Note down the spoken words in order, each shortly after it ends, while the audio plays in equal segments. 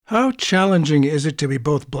How challenging is it to be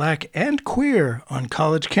both black and queer on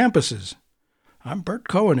college campuses? I'm Bert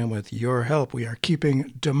Cohen, and with your help, we are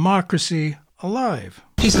keeping democracy alive.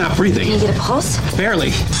 He's not breathing. Can you get a pulse? Barely.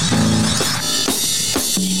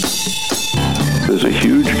 There's a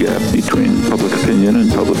huge gap between public opinion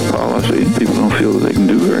and public policy. People don't feel that they can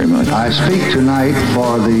do very much. I speak tonight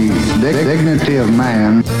for the dignity of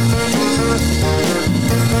man.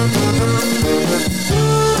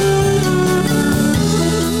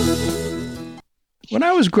 When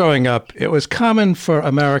I was growing up, it was common for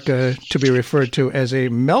America to be referred to as a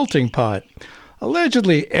melting pot.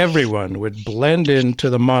 Allegedly, everyone would blend into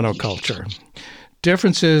the monoculture.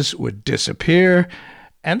 Differences would disappear,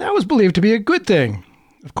 and that was believed to be a good thing.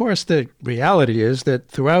 Of course, the reality is that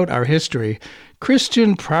throughout our history,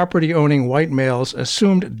 Christian property-owning white males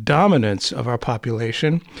assumed dominance of our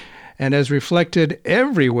population, and as reflected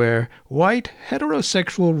everywhere, white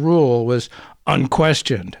heterosexual rule was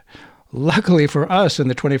unquestioned. Luckily for us in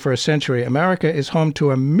the 21st century, America is home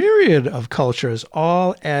to a myriad of cultures,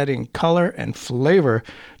 all adding color and flavor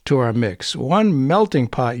to our mix. One melting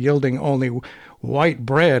pot yielding only white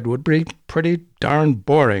bread would be pretty darn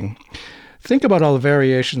boring. Think about all the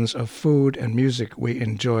variations of food and music we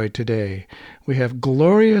enjoy today. We have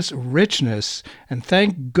glorious richness, and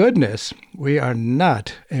thank goodness we are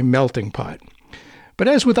not a melting pot. But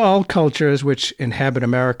as with all cultures which inhabit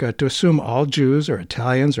America, to assume all Jews or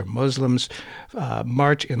Italians or Muslims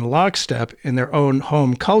march in lockstep in their own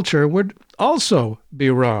home culture would also be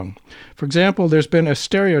wrong. For example, there's been a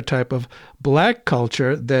stereotype of black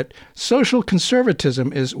culture that social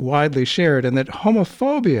conservatism is widely shared and that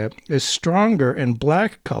homophobia is stronger in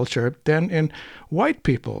black culture than in white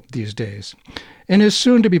people these days. In his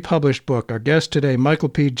soon-to-be-published book, our guest today, Michael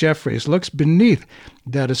P. Jeffries, looks beneath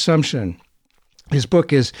that assumption. His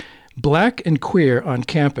book is Black and Queer on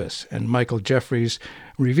Campus, and Michael Jeffries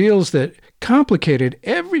reveals that complicated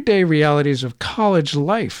everyday realities of college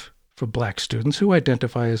life for black students who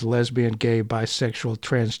identify as lesbian, gay, bisexual,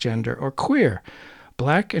 transgender, or queer.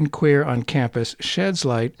 Black and Queer on Campus sheds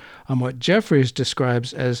light on what Jeffries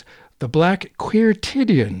describes as the black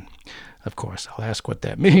queertidian. Of course, I'll ask what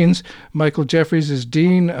that means. Michael Jeffries is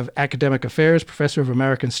Dean of Academic Affairs, Professor of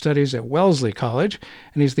American Studies at Wellesley College,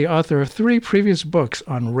 and he's the author of 3 previous books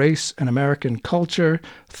on race and American culture: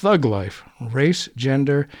 Thug Life, Race,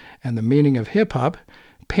 Gender, and the Meaning of Hip-Hop,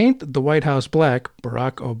 Paint the White House Black,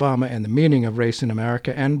 Barack Obama and the Meaning of Race in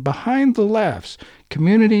America, and Behind the Laughs,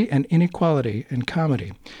 Community and Inequality in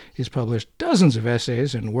Comedy. He's published dozens of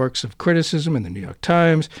essays and works of criticism in the New York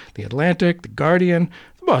Times, The Atlantic, The Guardian,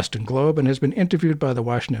 the Boston Globe, and has been interviewed by the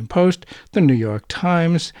Washington Post, the New York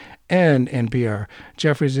Times, and NPR.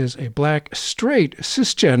 Jeffries is a black, straight,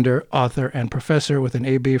 cisgender author and professor with an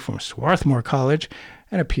A.B. from Swarthmore College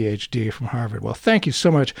and a Ph.D. from Harvard. Well, thank you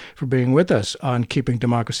so much for being with us on Keeping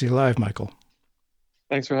Democracy Alive, Michael.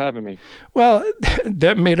 Thanks for having me. Well,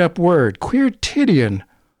 that made-up word, queertidian,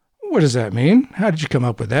 what does that mean? How did you come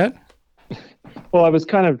up with that? Well, I was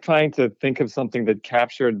kind of trying to think of something that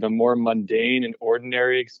captured the more mundane and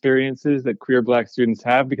ordinary experiences that queer black students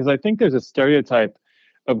have, because I think there's a stereotype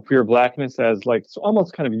of queer blackness as like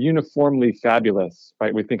almost kind of uniformly fabulous,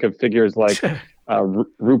 right? We think of figures like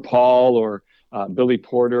RuPaul or Billy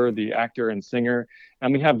Porter, the actor and singer.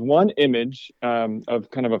 And we have one image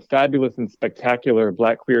of kind of a fabulous and spectacular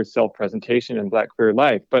black queer self-presentation in black queer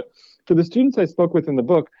life. But for the students I spoke with in the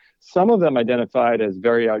book, some of them identified as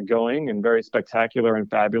very outgoing and very spectacular and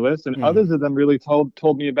fabulous. And others of them really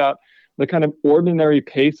told me about the kind of ordinary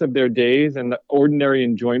pace of their days and the ordinary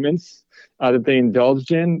enjoyments that they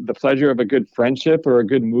indulged in, the pleasure of a good friendship or a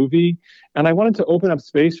good movie. And I wanted to open up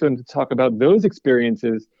space for them to talk about those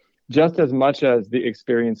experiences just as much as the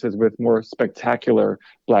experiences with more spectacular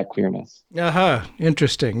black queerness.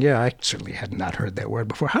 Interesting. Yeah, I certainly had not heard that word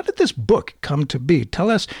before. How did this book come to be? Tell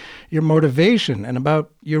us your motivation and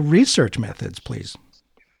about your research methods, please.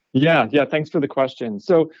 Yeah, thanks for the question.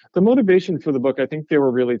 So the motivation for the book, I think there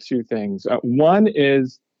were really 2 things. One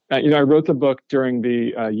is, I wrote the book during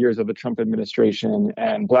the years of the Trump administration,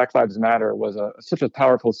 and Black Lives Matter was such a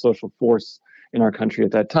powerful social force in our country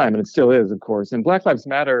at that time, and it still is, of course. And Black Lives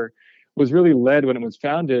Matter was really led when it was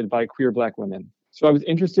founded by queer black women. So I was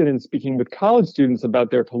interested in speaking with college students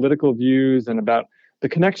about their political views and about the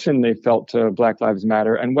connection they felt to Black Lives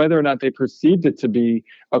Matter and whether or not they perceived it to be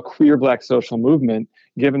a queer black social movement,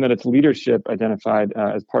 given that its leadership identified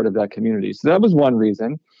as part of that community. So that was one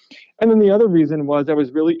reason. And then the other reason was I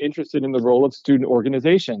was really interested in the role of student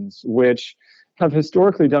organizations, which have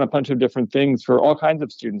historically done a bunch of different things for all kinds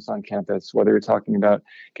of students on campus, whether you're talking about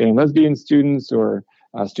gay and lesbian students or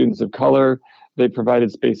students of color. They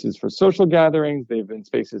provided spaces for social gatherings. They've been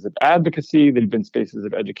spaces of advocacy. They've been spaces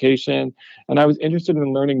of education. And I was interested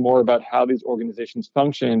in learning more about how these organizations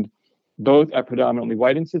functioned, both at predominantly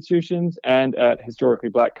white institutions and at historically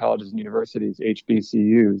Black colleges and universities,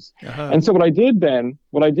 HBCUs. And so what I did then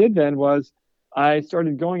was I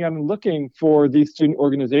started going out and looking for these student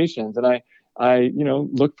organizations, and I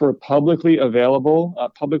looked for publicly available,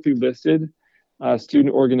 publicly listed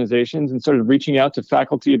student organizations, and started reaching out to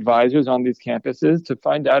faculty advisors on these campuses to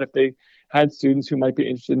find out if they had students who might be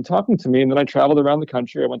interested in talking to me. And then I traveled around the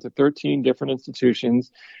country. I went to 13 different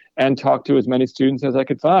institutions and talked to as many students as I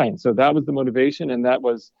could find. So that was the motivation, and that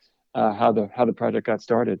was how the project got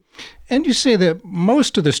started. And you say that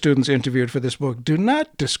most of the students interviewed for this book do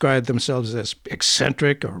not describe themselves as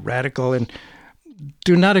eccentric or radical, and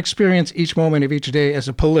do not experience each moment of each day as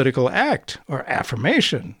a political act or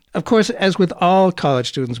affirmation. Of course, as with all college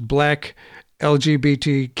students, Black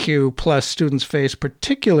LGBTQ plus students face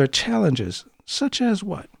particular challenges, such as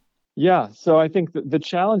what? Yeah, so I think the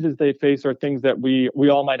challenges they face are things that we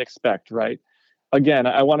all might expect, right? Again,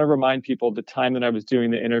 I want to remind people the time that I was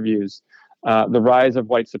doing the interviews, the rise of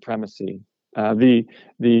white supremacy,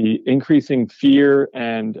 the increasing fear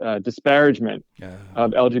and disparagement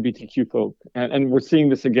of LGBTQ folk. And we're seeing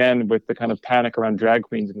this again with the kind of panic around drag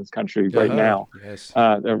queens in this country right now. Yes.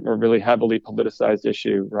 They're a really heavily politicized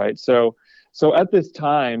issue, right? So at this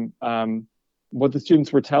time, what the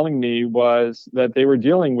students were telling me was that they were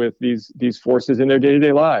dealing with these forces in their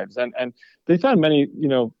day-to-day lives. And they found many,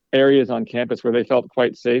 areas on campus where they felt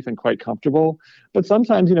quite safe and quite comfortable. But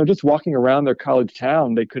sometimes, just walking around their college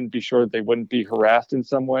town, they couldn't be sure that they wouldn't be harassed in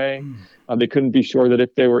some way. They couldn't be sure that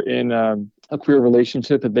if they were in a queer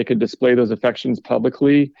relationship, that they could display those affections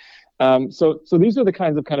publicly. So these are the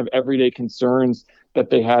kinds of kind of everyday concerns that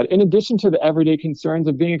they had, in addition to the everyday concerns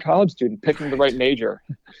of being a college student, picking the right major,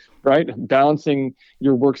 right? Balancing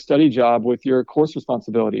your work-study job with your course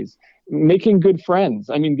responsibilities, making good friends.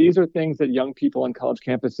 I mean, these are things that young people on college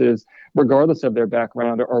campuses, regardless of their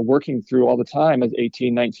background, are working through all the time as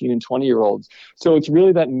 18, 19, and 20-year-olds. So it's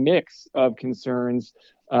really that mix of concerns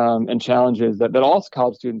and challenges that all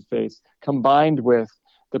college students face, combined with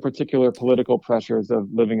the particular political pressures of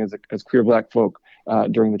living as queer Black folk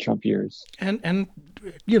during the Trump years. And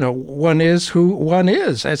one is who one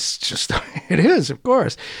is. That's just, it is, of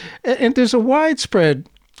course. And there's a widespread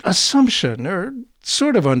assumption or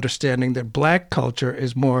sort of understanding that Black culture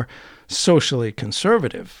is more socially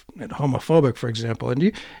conservative and homophobic, for example.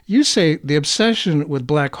 And you say the obsession with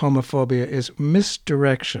Black homophobia is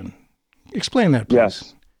misdirection. Explain that, please.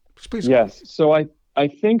 Yes. Please. Yes. So I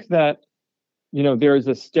think that, there is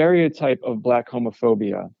a stereotype of Black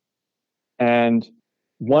homophobia. And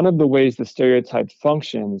one of the ways the stereotype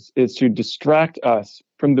functions is to distract us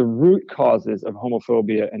from the root causes of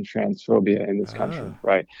homophobia and transphobia in this country,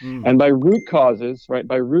 right? And by root causes,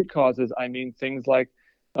 I mean things like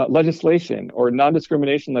legislation or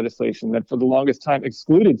non-discrimination legislation that for the longest time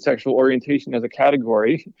excluded sexual orientation as a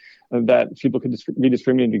category that people could be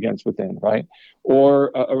discriminated against within, right?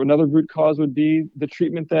 Or another root cause would be the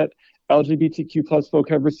treatment that LGBTQ plus folk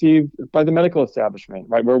have received by the medical establishment,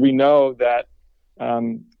 right? Where we know that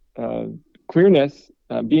queerness,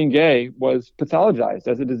 being gay, was pathologized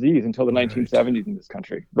as a disease until the 1970s in this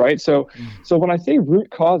country, right? So when I say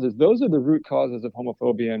root causes, those are the root causes of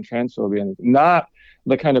homophobia and transphobia, not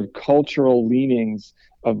the kind of cultural leanings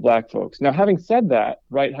of Black folks. Now, having said that,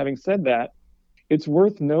 it's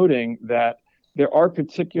worth noting that there are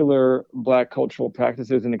particular Black cultural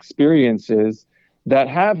practices and experiences that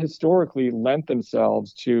have historically lent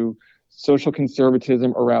themselves to social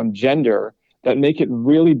conservatism around gender that make it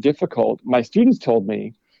really difficult, my students told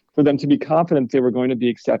me, for them to be confident they were going to be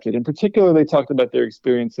accepted. In particular, they talked about their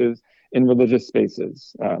experiences in religious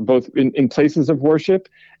spaces, both in places of worship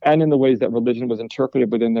and in the ways that religion was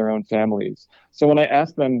interpreted within their own families. So when I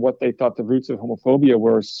asked them what they thought the roots of homophobia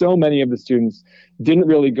were, so many of the students didn't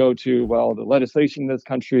really go to, the legislation in this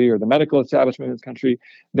country or the medical establishment in this country.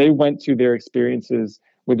 They went to their experiences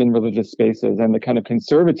within religious spaces and the kind of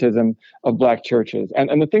conservatism of Black churches.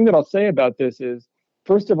 And the thing that I'll say about this is,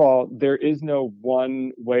 first of all, there is no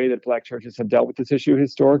one way that Black churches have dealt with this issue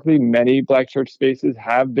historically. Many Black church spaces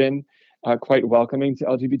have been quite welcoming to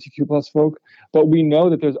LGBTQ plus folk, but we know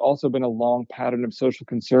that there's also been a long pattern of social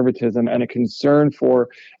conservatism and a concern for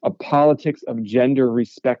a politics of gender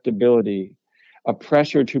respectability, a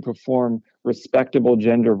pressure to perform respectable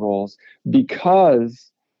gender roles,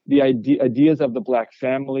 because the ideas of the Black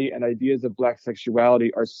family and ideas of Black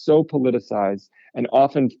sexuality are so politicized and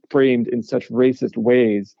often framed in such racist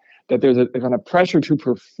ways that there's a kind of pressure to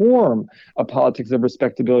perform a politics of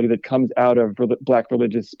respectability that comes out of Black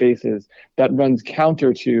religious spaces that runs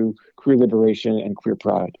counter to queer liberation and queer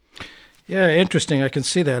pride. Yeah, interesting. I can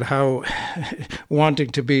see that, how wanting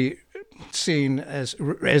to be seen as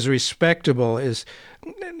respectable is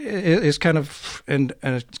kind of and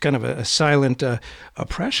it's kind of a silent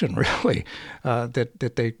oppression, really,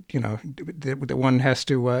 that they that one has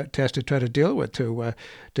to try to deal with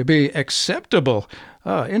to be acceptable.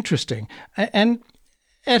 Interesting. And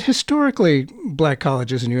at historically Black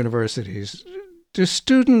colleges and universities, do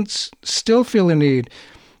students still feel a need?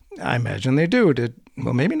 I imagine they do,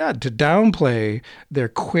 well, maybe not, to downplay their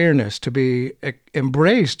queerness, to be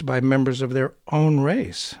embraced by members of their own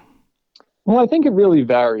race. Well, I think it really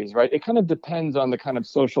varies, right? It kind of depends on the kind of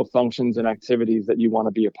social functions and activities that you want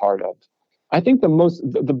to be a part of. I think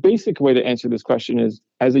the basic way to answer this question is,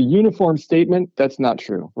 as a uniform statement, that's not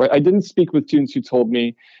true, right? I didn't speak with students who told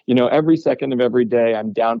me, every second of every day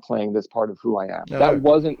I'm downplaying this part of who I am. That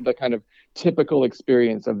wasn't the kind of typical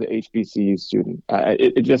experience of the HBCU student.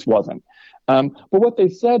 It just wasn't. But what they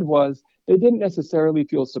said was they didn't necessarily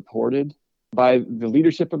feel supported by the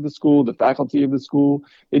leadership of the school, the faculty of the school.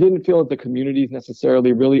 They didn't feel that the communities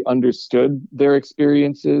necessarily really understood their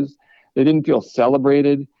experiences. They didn't feel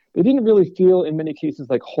celebrated. They didn't really feel, in many cases,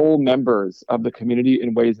 like whole members of the community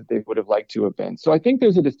in ways that they would have liked to have been. So I think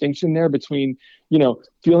there's a distinction there between,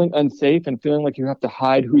 feeling unsafe and feeling like you have to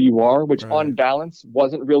hide who you are, which on balance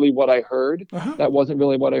wasn't really what I heard. That wasn't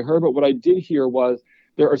really what I heard. But what I did hear was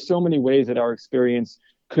there are so many ways that our experience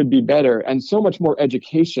could be better, and so much more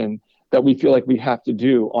education that we feel like we have to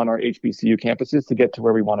do on our HBCU campuses to get to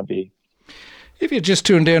where we want to be. If you just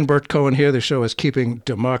tuned in, Bert Cohen here. The show is Keeping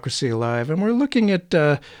Democracy Alive, and we're looking at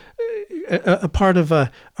a part of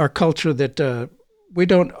our culture that we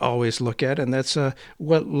don't always look at, and that's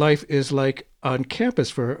what life is like on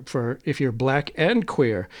campus for if you're Black and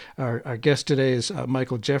queer. Our guest today is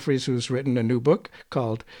Michael Jeffries, who's written a new book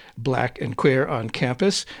called Black and Queer on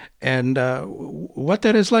Campus, and what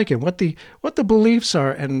that is like, and what the beliefs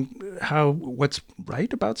are, and what's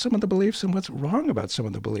right about some of the beliefs and what's wrong about some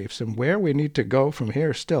of the beliefs, and where we need to go from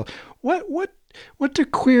here still. What do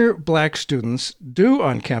queer Black students do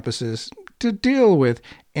on campuses to deal with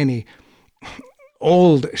any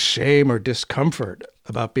old shame or discomfort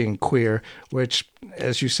about being queer, which,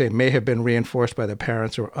 as you say, may have been reinforced by the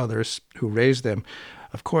parents or others who raised them,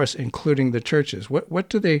 of course, including the churches? What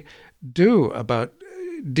do they do about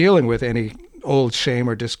dealing with any old shame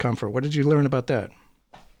or discomfort? What did you learn about that?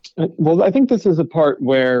 Well, I think this is a part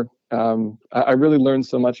where I really learned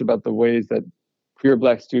so much about the ways that queer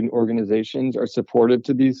Black student organizations are supportive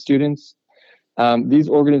to these students. These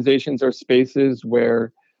organizations are spaces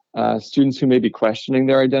where students who may be questioning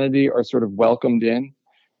their identity are sort of welcomed in,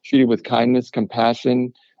 treated with kindness,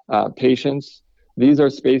 compassion, patience. These are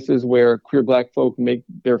spaces where queer Black folk make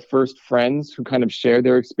their first friends who kind of share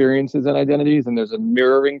their experiences and identities, and there's a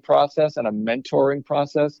mirroring process and a mentoring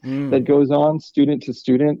process that goes on student to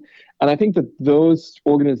student. And I think that those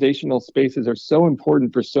organizational spaces are so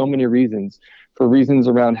important for so many reasons, for reasons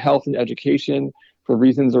around health and education, for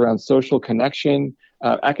reasons around social connection,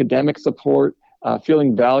 academic support,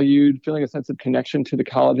 feeling valued, feeling a sense of connection to the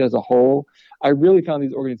college as a whole. I really found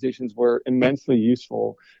these organizations were immensely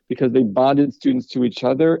useful because they bonded students to each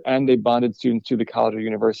other and they bonded students to the college or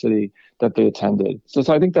university that they attended. So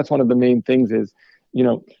I think that's one of the main things is,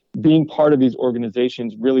 being part of these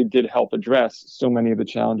organizations really did help address so many of the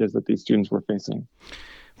challenges that these students were facing.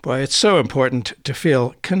 Boy, it's so important to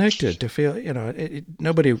feel connected, to feel,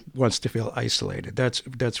 nobody wants to feel isolated.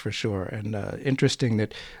 That's for sure. And interesting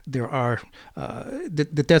that there are,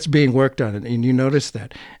 that's being worked on, and you notice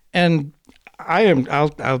that. And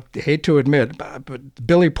I'll hate to admit, but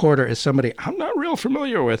Billy Porter is somebody I'm not real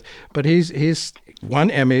familiar with, but he's won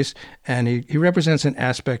Emmys, and he represents an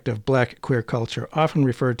aspect of Black queer culture often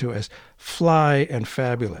referred to as fly and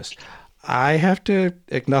fabulous. I have to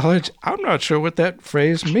acknowledge, I'm not sure what that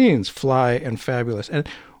phrase means, fly and fabulous. And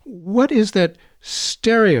what is that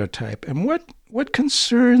stereotype? And what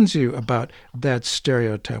concerns you about that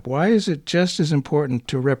stereotype? Why is it just as important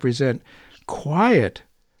to represent quiet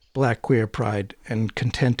Black queer pride and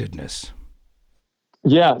contentedness?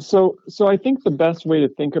 Yeah, so I think the best way to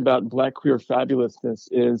think about Black queer fabulousness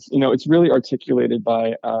is, it's really articulated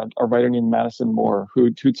by a writer named Madison Moore,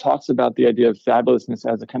 who talks about the idea of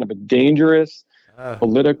fabulousness as a kind of a dangerous,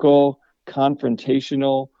 political,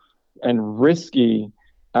 confrontational, and risky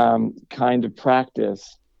kind of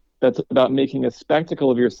practice that's about making a spectacle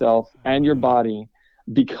of yourself and your body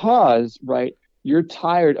because, right, you're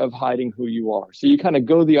tired of hiding who you are. So you kind of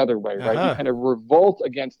go the other way, right? You kind of revolt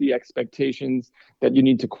against the expectations that you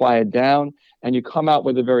need to quiet down, and you come out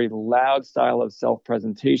with a very loud style of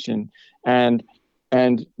self-presentation. And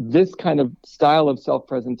this kind of style of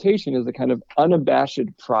self-presentation is a kind of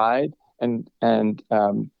unabashed pride and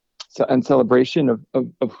celebration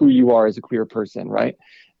of who you are as a queer person, right?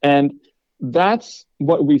 And that's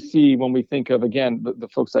what we see when we think of, again, the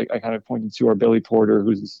folks I kind of pointed to are Billy Porter,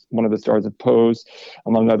 who's one of the stars of Pose,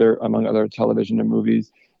 among other television and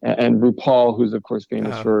movies, and RuPaul, who's of course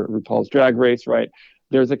famous for RuPaul's Drag Race, right?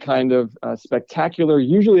 There's a kind of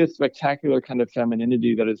usually a spectacular kind of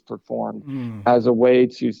femininity that is performed as a way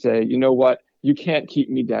to say, you know what, you can't keep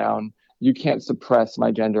me down. You can't suppress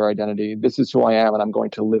my gender identity. This is who I am, and I'm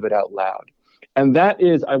going to live it out loud. And that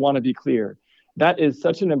is, I want to be clear, that is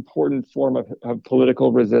such an important form of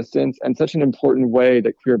political resistance, and such an important way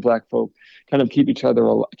that queer Black folk kind of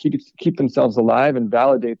keep themselves alive and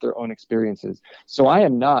validate their own experiences. So I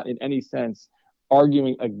am not in any sense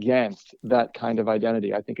arguing against that kind of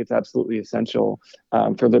identity. I think it's absolutely essential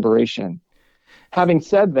for liberation. Having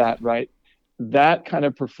said that, right, that kind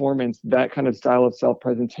of performance, that kind of style of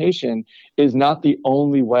self-presentation is not the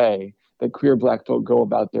only way that queer Black folk go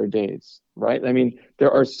about their days, right? I mean,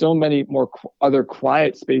 there are so many more other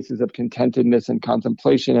quiet spaces of contentedness and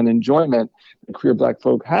contemplation and enjoyment that queer Black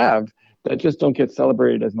folk have that just don't get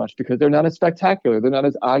celebrated as much because they're not as spectacular, they're not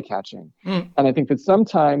as eye-catching. And I think that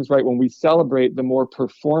sometimes, right, when we celebrate the more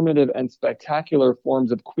performative and spectacular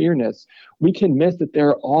forms of queerness, we can miss that there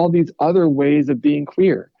are all these other ways of being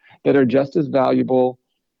queer that are just as valuable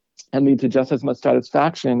and lead to just as much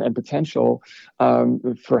satisfaction and potential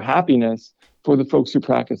for happiness for the folks who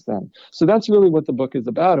practice them. So that's really what the book is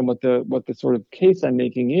about, and what the sort of case I'm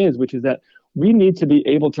making is, which is that we need to be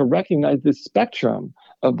able to recognize this spectrum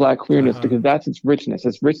of Black queerness because that's its richness.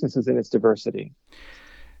 Its richness is in its diversity.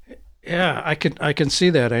 Yeah, I can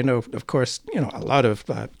see that. I know, of course, a lot of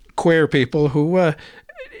queer people who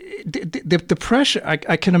the pressure.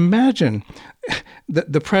 I can imagine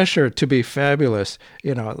the pressure to be fabulous.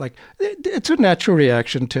 Like it's a natural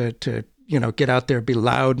reaction to get out there, be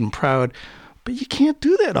loud and proud. But you can't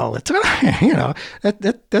do that all the time.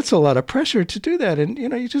 That's a lot of pressure to do that. And,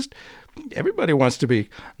 everybody wants to be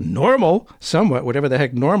normal somewhat, whatever the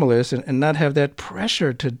heck normal is, and not have that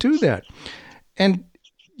pressure to do that. And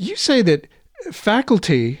you say that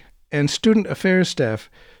faculty and student affairs staff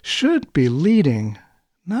should be leading,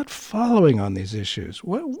 not following on these issues.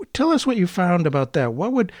 Tell us what you found about that.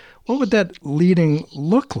 What would that leading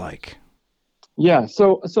look like? Yeah,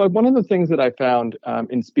 so one of the things that I found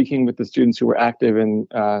in speaking with the students who were active in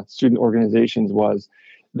student organizations was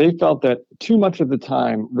they felt that too much of the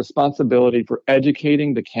time responsibility for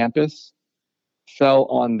educating the campus fell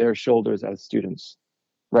on their shoulders as students,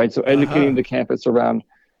 right? So educating the campus around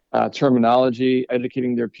terminology,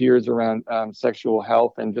 educating their peers around sexual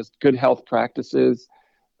health and just good health practices,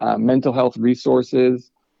 mental health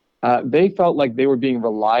resources. They felt like they were being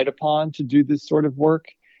relied upon to do this sort of work.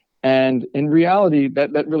 And in reality,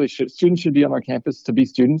 that really students should be on our campus to be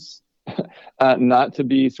students, not to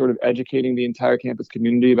be sort of educating the entire campus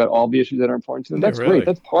community about all the issues that are important to them. That's great.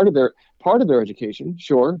 That's part of their education,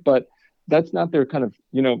 sure, but that's not their kind of,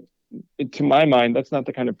 to my mind, that's not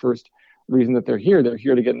the kind of first reason that they're here. They're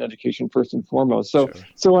here to get an education first and foremost. So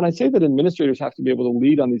when I say that administrators have to be able to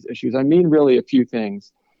lead on these issues, I mean really a few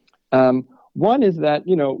things. One is that,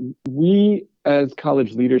 we as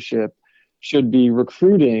college leadership should be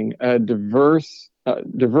recruiting diverse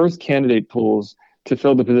candidate pools to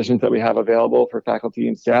fill the positions that we have available for faculty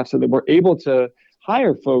and staff so that we're able to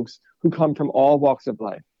hire folks who come from all walks of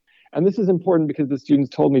life. And this is important because the students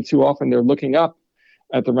told me too often they're looking up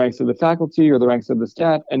at the ranks of the faculty or the ranks of the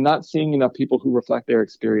staff and not seeing enough people who reflect their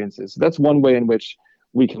experiences. So that's one way in which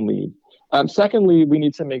we can lead. Secondly, we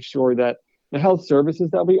need to make sure that the health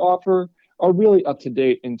services that we offer are really up to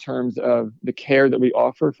date in terms of the care that we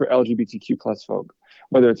offer for LGBTQ plus folk,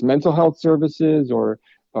 whether it's mental health services or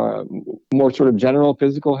more sort of general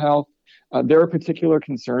physical health. There are particular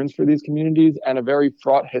concerns for these communities and a very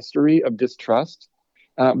fraught history of distrust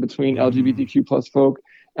between LGBTQ plus folk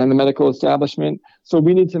and the medical establishment. So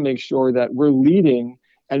we need to make sure that we're leading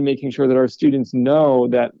and making sure that our students know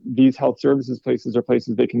that these health services places are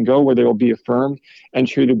places they can go where they will be affirmed and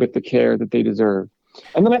treated with the care that they deserve.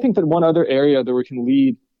 And then I think that one other area that we can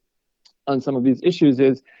lead on some of these issues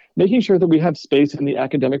is making sure that we have space in the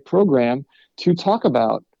academic program to talk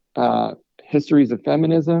about histories of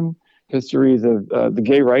feminism, histories of the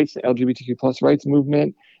gay rights, LGBTQ plus rights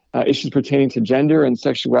movement, issues pertaining to gender and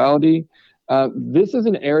sexuality. This is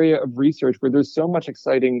an area of research where there's so much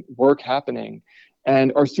exciting work happening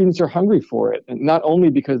And our students are hungry for it, and not only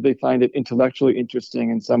because they find it intellectually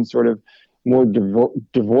interesting in some sort of more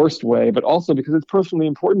divorced way, but also because it's personally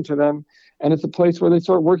important to them, and it's a place where they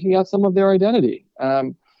start working out some of their identity.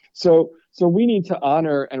 So we need to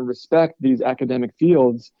honor and respect these academic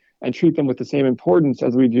fields and treat them with the same importance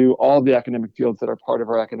as we do all the academic fields that are part of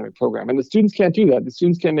our academic program. And the students can't do that. The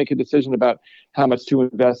students can't make a decision about how much to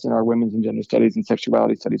invest in our women's and gender studies and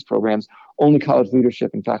sexuality studies programs. Only college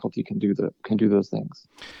leadership and faculty can do those things.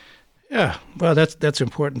 Yeah, well, that's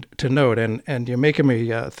important to note, and you're making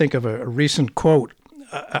me think of a recent quote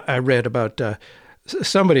I read about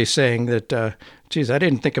somebody saying that, geez, I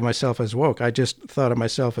didn't think of myself as woke. I just thought of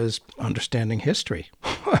myself as understanding history.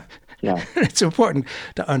 Yeah, it's important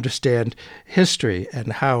to understand history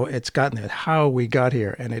and how it's gotten there, how we got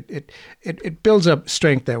here, and it builds up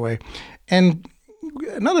strength that way. And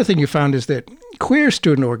another thing you found is that queer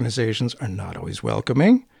student organizations are not always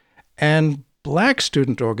welcoming, and Black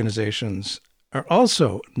student organizations are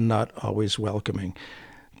also not always welcoming.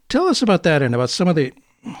 Tell us about that and about some of the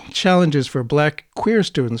challenges for Black queer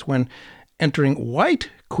students when entering white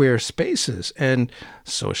queer spaces and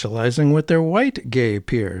socializing with their white gay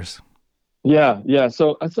peers. Yeah.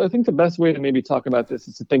 So I think the best way to maybe talk about this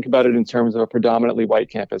is to think about it in terms of a predominantly white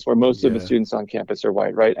campus, where most of the students on campus are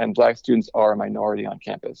white, right? And Black students are a minority on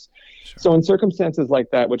campus. Sure. So in circumstances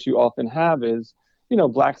like that, what you often have is,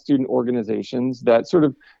 Black student organizations that sort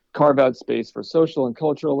of carve out space for social and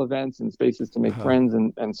cultural events and spaces to make friends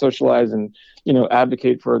and socialize and,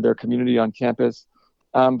 advocate for their community on campus.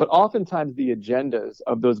 But oftentimes the agendas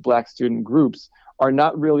of those Black student groups are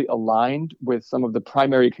not really aligned with some of the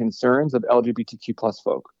primary concerns of LGBTQ plus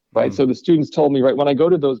folk, right? So the students told me, right, when I go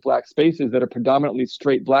to those Black spaces that are predominantly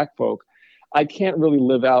straight Black folk, I can't really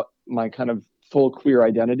live out my kind of full queer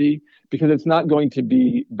identity because it's not going to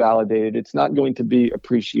be validated. It's not going to be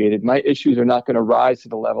appreciated. My issues are not going to rise to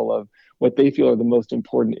the level of what they feel are the most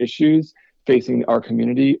important issues facing our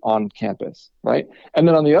community on campus, right? And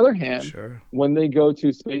then on the other hand, when they go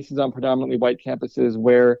to spaces on predominantly white campuses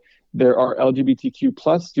where there are LGBTQ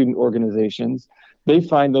plus student organizations, they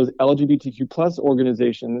find those LGBTQ plus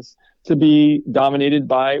organizations to be dominated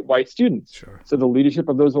by white students. So the leadership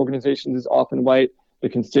of those organizations is often white. The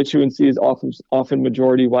constituency is often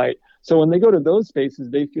majority white. So when they go to those spaces,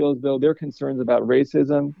 they feel as though their concerns about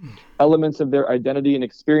racism, elements of their identity and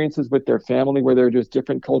experiences with their family where there are just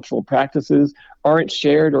different cultural practices aren't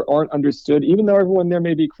shared or aren't understood, even though everyone there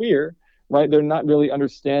may be queer, right? They're not really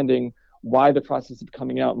understanding why the process of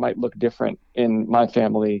coming out might look different in my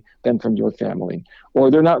family than from your family. Or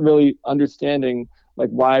they're not really understanding like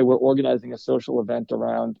why we're organizing a social event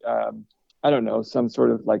around some sort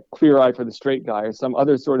of like Queer Eye for the Straight Guy or some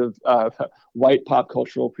other sort of white pop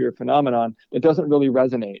cultural queer phenomenon that doesn't really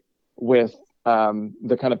resonate with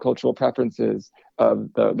the kind of cultural preferences of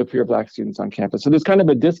the queer Black students on campus. So there's kind of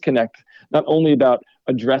a disconnect, not only about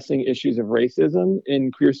addressing issues of racism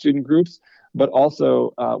in queer student groups, but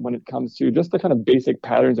also when it comes to just the kind of basic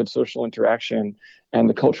patterns of social interaction and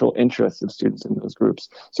the cultural interests of students in those groups.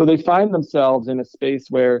 So they find themselves in a space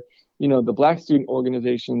where the Black student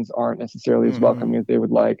organizations aren't necessarily as welcoming as they would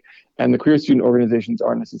like, and the queer student organizations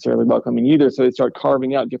aren't necessarily welcoming either. So they start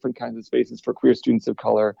carving out different kinds of spaces for queer students of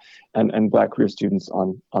color and Black queer students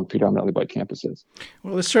on predominantly white campuses.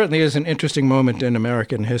 Well, this certainly is an interesting moment in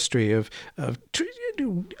American history of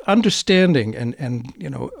understanding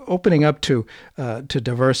and opening up to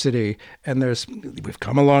diversity. And we've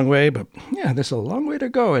come a long way, but there's a long way to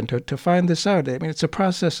go, and to find this out. I mean, it's a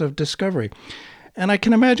process of discovery. And I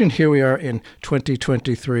can imagine here we are in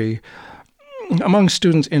 2023. Among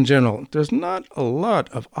students in general, there's not a lot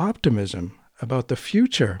of optimism about the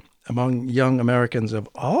future among young Americans of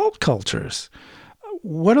all cultures.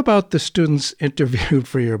 What about the students interviewed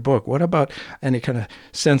for your book? What about any kind of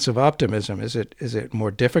sense of optimism? Is it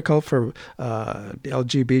more difficult for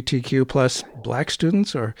LGBTQ plus Black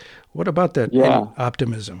students, or what about that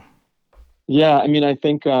optimism? Yeah, I mean, I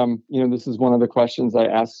think, this is one of the questions I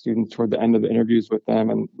ask students toward the end of the interviews with them,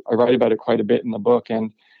 and I write about it quite a bit in the book.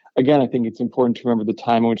 And again, I think it's important to remember the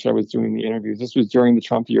time in which I was doing the interviews. This was during the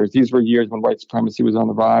Trump years. These were years when white supremacy was on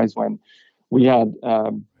the rise, when we had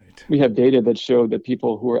data that showed that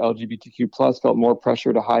people who are LGBTQ plus felt more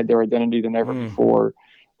pressure to hide their identity than ever before.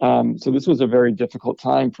 So this was a very difficult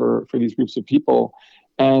time for these groups of people.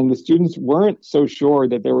 And the students weren't so sure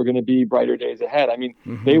that there were going to be brighter days ahead. I mean,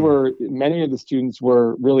 many of the students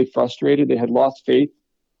were really frustrated. They had lost faith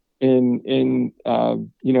in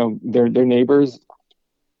their neighbors.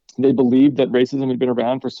 They believed that racism had been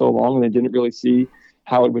around for so long, and they didn't really see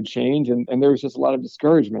how it would change. And there was just a lot of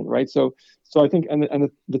discouragement, right? So I think, and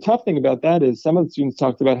the tough thing about that is some of the students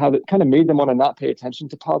talked about how that kind of made them want to not pay attention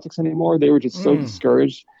to politics anymore. They were just so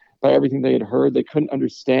discouraged by everything they had heard. They couldn't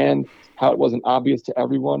understand how it wasn't obvious to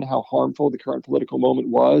everyone how harmful the current political moment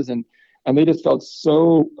was. And they just felt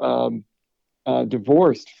so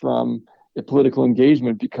divorced from the political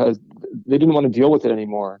engagement because they didn't want to deal with it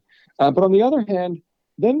anymore. But on the other hand,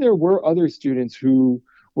 then there were other students who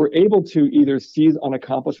were able to either seize on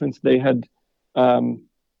accomplishments they had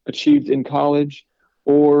achieved in college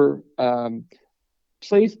or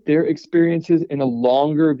place their experiences in a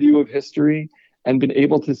longer view of history and been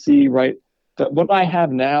able to see, right, that what I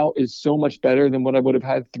have now is so much better than what I would have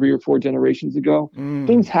had 3 or 4 generations ago.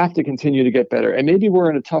 Things have to continue to get better. And maybe we're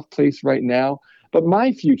in a tough place right now, but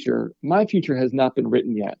my future has not been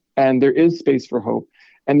written yet. And there is space for hope.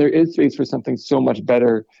 And there is space for something so much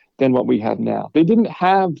better than what we have now. They didn't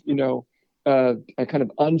have, a kind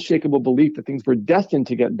of unshakable belief that things were destined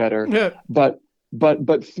to get better. Yeah.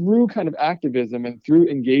 But through kind of activism and through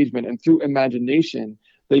engagement and through imagination,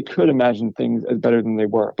 they could imagine things as better than they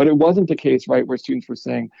were. But it wasn't the case, right, where students were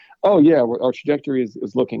saying, oh, yeah, our trajectory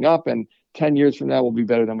is looking up, and 10 years from now we'll be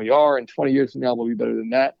better than we are, and 20 years from now we'll be better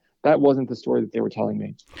than that. That wasn't the story that they were telling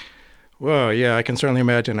me. Well, yeah, I can certainly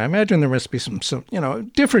imagine. I imagine there must be some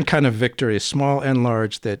different kind of victories, small and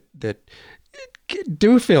large, that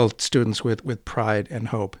do fill students with pride and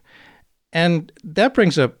hope. And that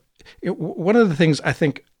brings up one of the things I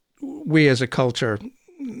think we as a culture,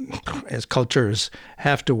 as cultures,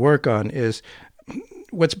 have to work on is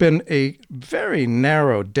what's been a very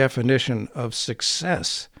narrow definition of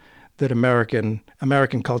success that American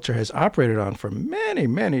culture has operated on for many,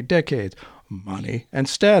 many decades. Money and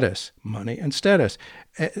status.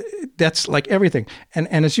 That's like everything.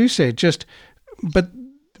 And as you say, but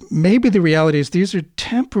maybe the reality is these are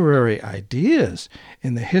temporary ideas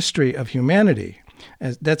in the history of humanity.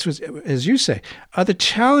 As you say, are the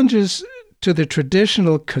challenges to the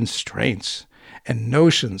traditional constraints and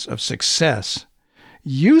notions of success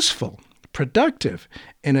useful, productive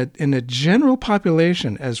in a general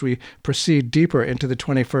population as we proceed deeper into the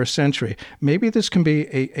 21st century? Maybe this can be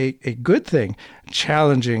a good thing,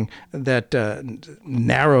 challenging that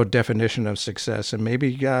narrow definition of success, and maybe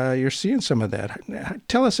you're seeing some of that.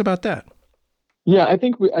 Tell us about that. Yeah, I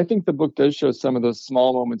think the book does show some of those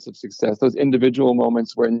small moments of success, those individual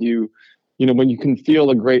moments when you can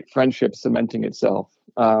feel a great friendship cementing itself.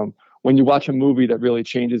 When you watch a movie that really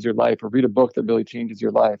changes your life, or read a book that really changes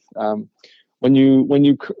your life, when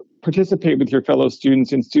you participate with your fellow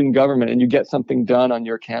students in student government and you get something done on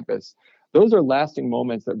your campus, those are lasting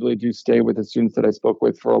moments that really do stay with the students that I spoke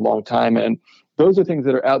with for a long time. And those are things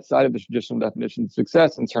that are outside of the traditional definition of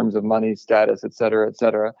success in terms of money, status, et cetera, et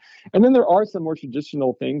cetera. And then there are some more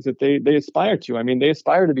traditional things that they aspire to. I mean, they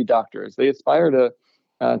aspire to be doctors. They aspire to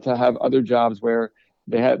have other jobs where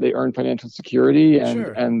they earn financial security and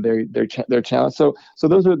sure. and they're challenged. So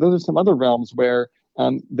those are some other realms where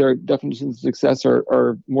their definitions of success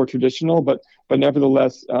are more traditional, but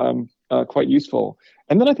nevertheless quite useful.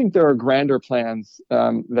 And then I think there are grander plans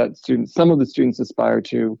that some of the students aspire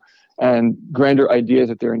to, and grander ideas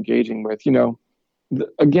that they're engaging with.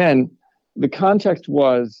 Again, the context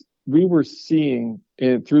was we were seeing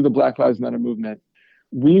through the Black Lives Matter movement,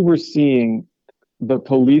 we were seeing the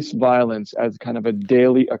police violence as kind of a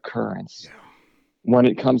daily occurrence when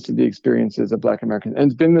it comes to the experiences of Black Americans. And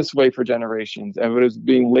it's been this way for generations. And it was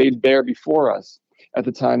being laid bare before us at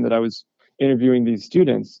the time that I was interviewing these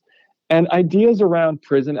students. And ideas around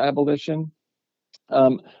prison abolition,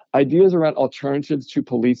 ideas around alternatives to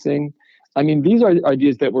policing. I mean, these are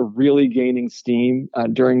ideas that were really gaining steam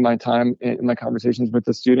during my time in my conversations with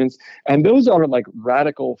the students. And those are like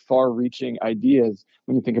radical, far-reaching ideas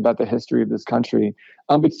when you think about the history of this country.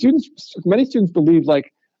 But many students believe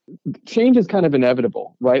like change is kind of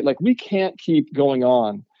inevitable, right? Like we can't keep going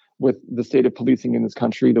on with the state of policing in this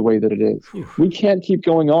country the way that it is. We can't keep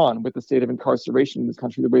going on with the state of incarceration in this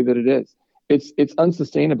country the way that it is. It's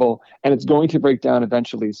unsustainable, and it's going to break down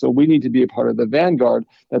eventually. So we need to be a part of the vanguard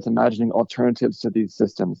that's imagining alternatives to these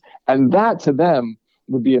systems. And that to them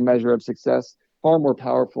would be a measure of success, far more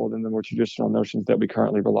powerful than the more traditional notions that we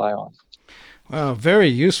currently rely on. Wow, very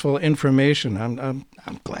useful information. I'm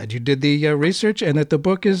glad you did the research and that the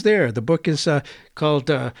book is there. The book is called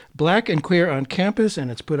Black and Queer on Campus, and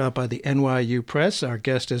it's put out by the NYU Press. Our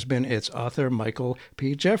guest has been its author, Michael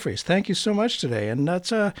P. Jeffries. Thank you so much today, and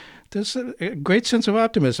there's a great sense of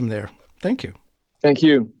optimism there. Thank you. Thank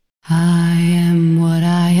you. I am what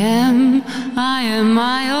I am. I am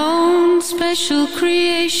my own special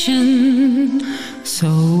creation.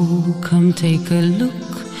 So come take a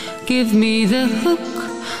look. give me the hook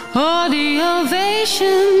or the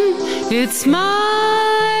ovation. It's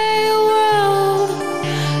my world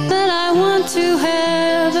that I want to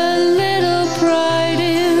have a little pride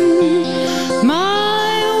in.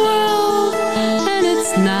 My world, and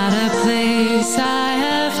it's not a place I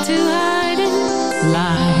have to hide in.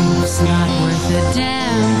 Life's not worth a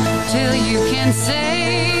damn till you can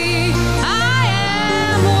say I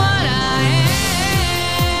am what I am.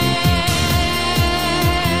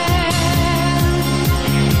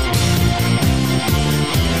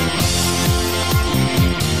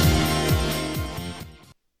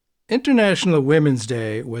 International Women's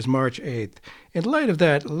Day was March 8th. In light of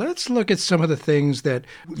that, let's look at some of the things that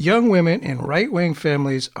young women in right-wing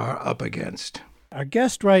families are up against. Our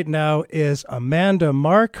guest right now is Amanda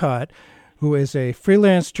Marcotte, who is a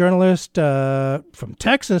freelance journalist from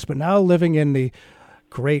Texas, but now living in the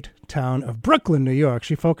great town of Brooklyn, New York.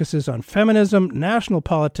 She focuses on feminism, national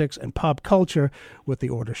politics, and pop culture, with the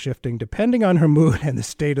order shifting depending on her mood and the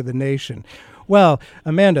state of the nation. Well,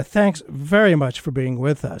 Amanda, thanks very much for being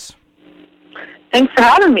with us. Thanks for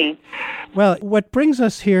having me. Well, what brings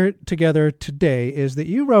us here together today is that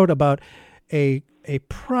you wrote about a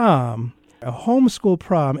prom, a homeschool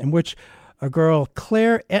prom, in which a girl,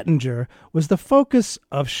 Claire Ettinger, was the focus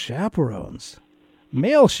of chaperones,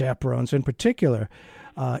 male chaperones in particular,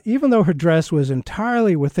 even though her dress was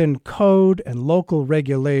entirely within code and local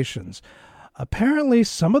regulations. Apparently,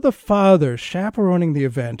 some of the fathers chaperoning the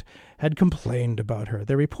event had complained about her.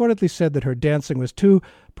 They reportedly said that her dancing was too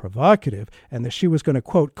provocative and that she was going to,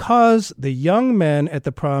 quote, cause the young men at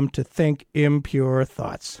the prom to think impure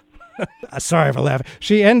thoughts. Sorry for laughing.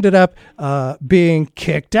 She ended up being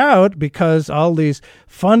kicked out because all these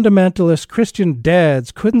fundamentalist Christian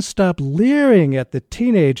dads couldn't stop leering at the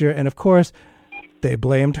teenager, and of course, they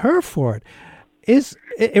blamed her for it.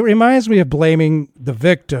 It reminds me of blaming the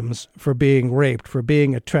victims for being raped, for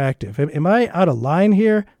being attractive. Am I out of line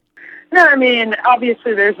here? No, I mean,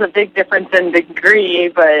 obviously there's a big difference in degree,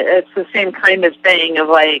 but it's the same kind of thing of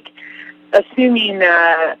like assuming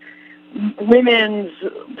that women's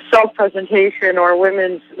self-presentation or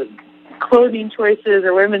women's clothing choices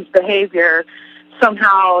or women's behavior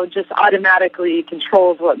somehow just automatically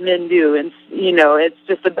controls what men do. And, you know, it's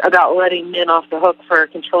just about letting men off the hook for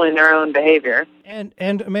controlling their own behavior. And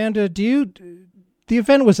Amanda, the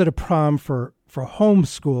event was at a prom for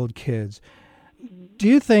homeschooled kids. Do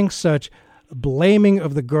you think such blaming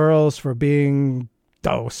of the girls for being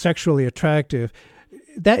sexually attractive,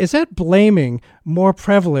 is that blaming more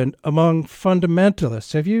prevalent among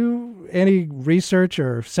fundamentalists? Have you any research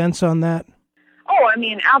or sense on that? Oh, I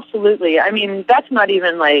mean, absolutely. I mean, that's not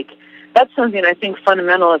even that's something I think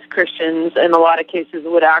fundamentalist Christians in a lot of cases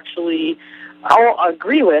would actually all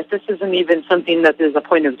agree with. This isn't even something that there's a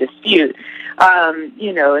point of dispute.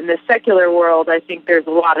 You know, in the secular world, I think there's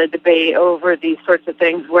a lot of debate over these sorts of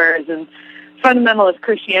things, whereas in fundamentalist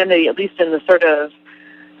Christianity, at least in the sort of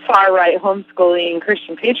far-right homeschooling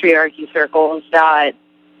Christian patriarchy circles that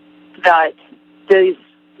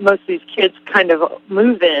most of these kids kind of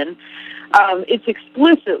move in, it's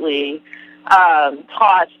explicitly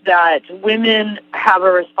taught that women have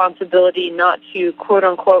a responsibility not to,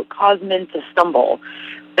 quote-unquote, cause men to stumble.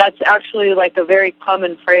 That's actually like a very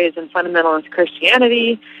common phrase in fundamentalist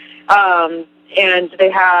Christianity, and they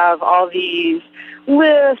have all these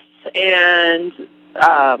lists and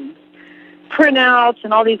printouts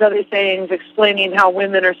and all these other things explaining how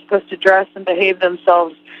women are supposed to dress and behave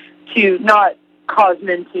themselves to not cause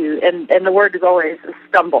men to, and the word is always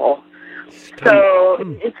stumble. So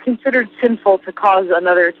it's considered sinful to cause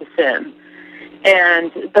another to sin. And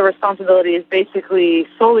the responsibility is basically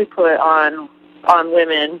solely put on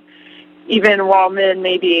women, even while men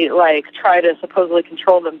maybe try to supposedly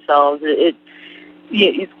control themselves. Men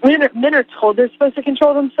are told they're supposed to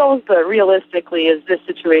control themselves, but realistically, as this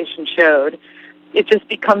situation showed, it just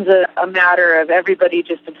becomes a matter of everybody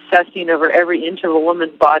just obsessing over every inch of a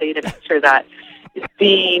woman's body to make sure that it's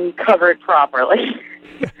being covered properly.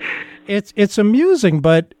 It's amusing,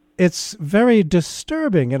 but it's very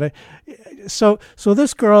disturbing. And so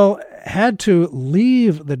this girl had to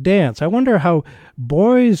leave the dance. I wonder how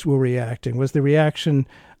boys were reacting. Was the reaction,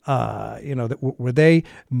 were they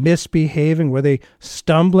misbehaving? Were they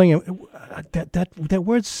stumbling? That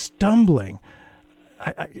word stumbling.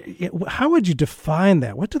 How would you define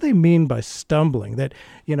that? What do they mean by stumbling? That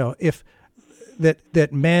if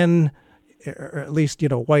that men, or at least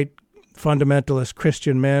white fundamentalist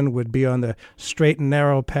Christian men, would be on the straight and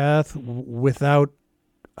narrow path without,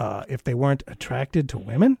 if they weren't attracted to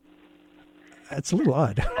women? That's a little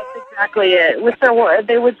odd. That's exactly it.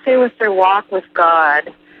 They would say with their walk with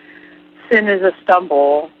God, sin is a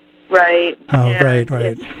stumble, right? Oh, And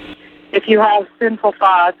right. If you have sinful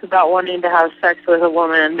thoughts about wanting to have sex with a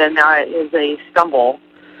woman, then that is a stumble.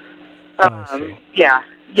 I see. Yeah,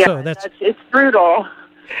 So it's brutal.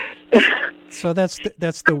 So that's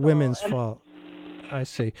the women's fault. I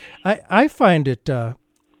see. I find it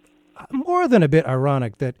more than a bit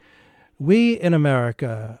ironic that we in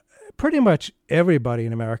America, pretty much everybody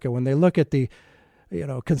in America, when they look at the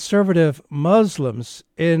conservative Muslims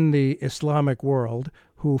in the Islamic world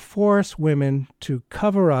who force women to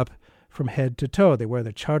cover up from head to toe. They wear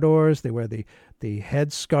the chadors, they wear the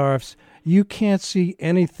headscarves. You can't see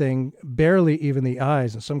anything, barely even the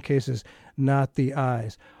eyes, in some cases, not the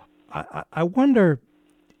eyes. I wonder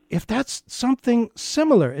if that's something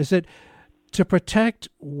similar. Is it to protect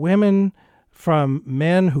women from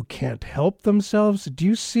men who can't help themselves? Do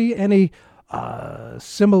you see any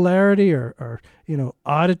similarity or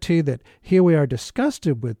oddity that here we are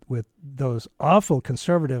disgusted with those awful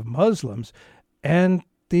conservative Muslims and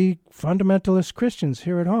the fundamentalist Christians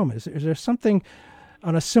here at home? Is there something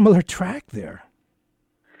on a similar track there?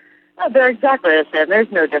 They're exactly the same.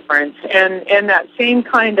 There's no difference. And that same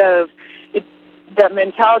kind of that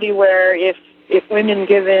mentality where if women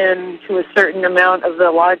give in to a certain amount of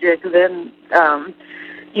the logic, then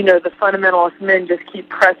the fundamentalist men just keep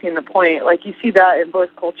pressing the point. Like you see that in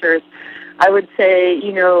both cultures. I would say,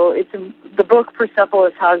 the book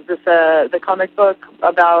Persepolis has this, the comic book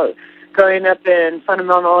about growing up in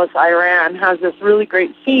fundamentalist Iran has this really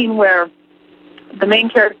great scene where the main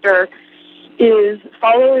character is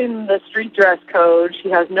following the street dress code. She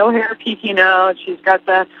has no hair peeking out. She's got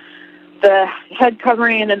the head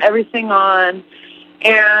covering and everything on.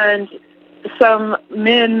 And some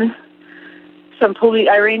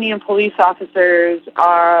Iranian police officers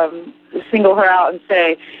single her out and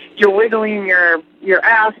say, "You're wiggling your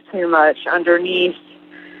ass too much underneath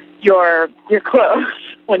your clothes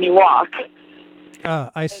when you walk."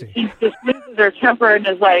 I see. And she just loses her temper and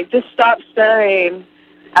is like, "Just stop staring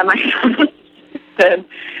at my husband."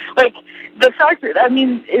 Like, the fact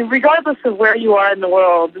that, regardless of where you are in the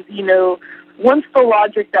world, once the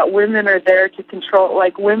logic that women are there to control,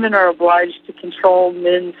 like women are obliged to control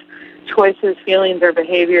men's choices, feelings, or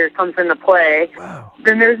behavior comes into play, wow,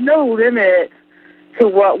 then there's no limit to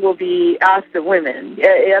what will be asked of women.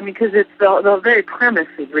 Because it's the very premise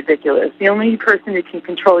is ridiculous. The only person who can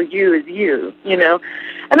control you is you,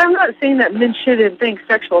 And I'm not saying that men shouldn't think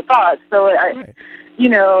sexual thoughts. So, right.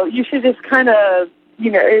 You should just kind of,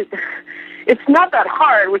 it's not that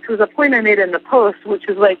hard, which was a point I made in the post, which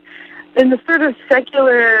is like, in the sort of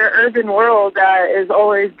secular urban world that is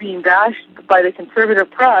always being bashed by the conservative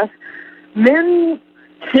press,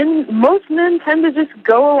 most men tend to just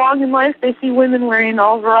go along in life. They see women wearing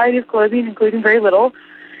all variety of clothing, including very little,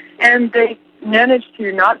 and they manage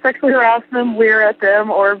to not sexually harass them, wear at them,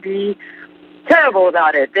 or be terrible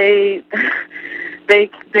about it. They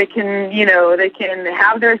can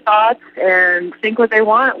have their thoughts and think what they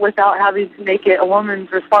want without having to make it a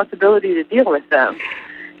woman's responsibility to deal with them.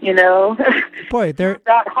 Boy, they're not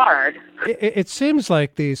that hard. It seems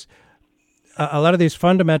like a lot of these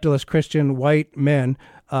fundamentalist Christian white men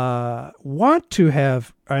want to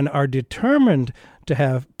have and are determined to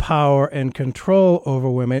have power and control over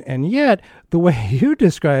women, and yet the way you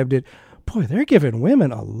described it, boy, they're giving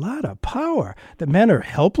women a lot of power. The men are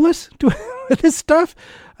helpless to this stuff.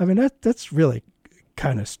 That's really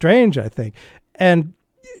kind of strange, I think. And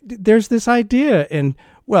there's this idea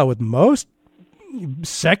with most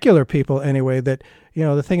secular people anyway, that,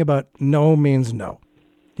 the thing about no means no,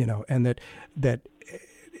 and that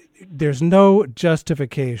there's no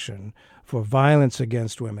justification for violence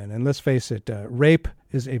against women. And let's face it, rape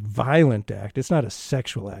is a violent act. It's not a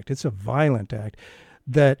sexual act. It's a violent act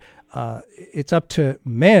that it's up to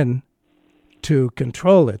men to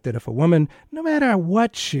control it, that if a woman, no matter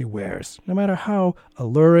what she wears, no matter how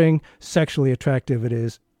alluring, sexually attractive it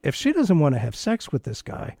is, if she doesn't want to have sex with this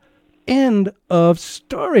guy, end of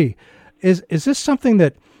story. Is this something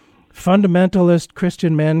that fundamentalist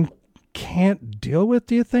Christian men can't deal with,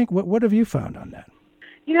 do you think? What have you found on that?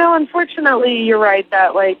 Unfortunately, you're right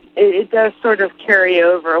that it does sort of carry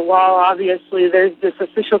over. While obviously there's this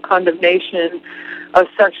official condemnation of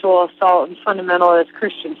sexual assault in fundamentalist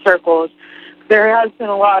Christian circles, there has been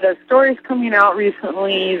a lot of stories coming out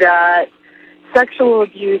recently that sexual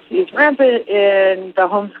abuse is rampant in the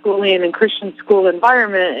homeschooling and Christian school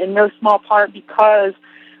environment, in no small part because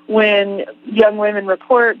when young women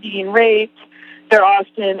report being raped, they're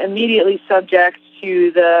often immediately subject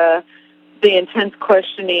to the intense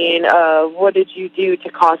questioning of what did you do to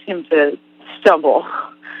cause him to stumble.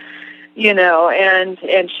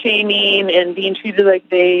 and shaming and being treated like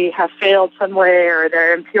they have failed some way or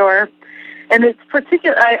they're impure. And it's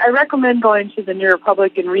particular. I recommend going to the New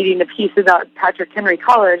Republic and reading a piece about Patrick Henry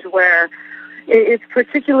College, where it's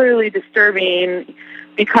particularly disturbing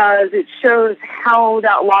because it shows how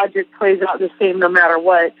that logic plays out the same no matter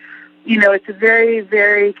what. It's a very,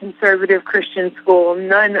 very conservative Christian school.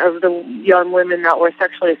 None of the young women that were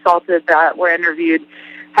sexually assaulted that were interviewed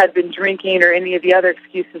had been drinking or any of the other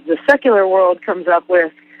excuses the secular world comes up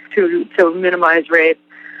with to minimize rape.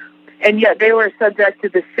 And yet they were subject to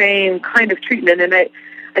the same kind of treatment. And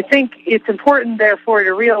I think it's important, therefore,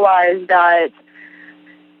 to realize that,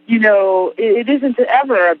 it isn't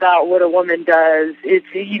ever about what a woman does. It's,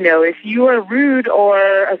 if you are rude or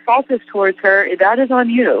assaultive towards her, that is on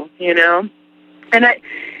you, And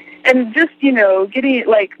just, getting,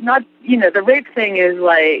 not, the rape thing is,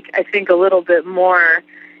 I think a little bit more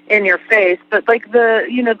in your face. But, the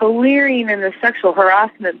leering and the sexual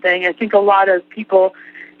harassment thing, I think a lot of people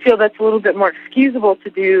feel that's a little bit more excusable to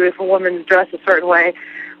do if a woman's dressed a certain way.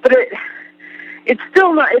 But it's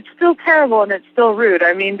still not. It's still terrible and it's still rude.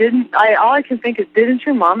 I mean, all I can think is, didn't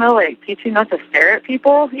your mama teach you not to stare at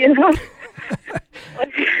people?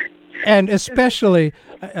 And especially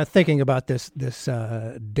thinking about this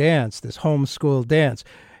dance, this homeschool dance.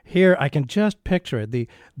 Here, I can just picture it.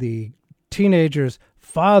 The teenagers'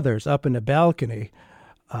 fathers up in the balcony.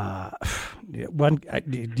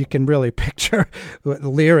 You can really picture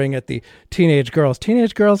leering at the teenage girls.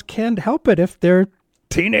 Teenage girls can't help it if they're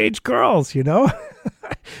teenage girls,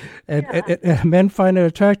 and men find it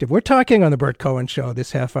attractive. We're talking on the Bert Cohen Show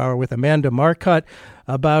this half hour with Amanda Marcotte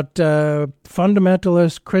about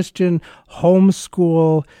fundamentalist Christian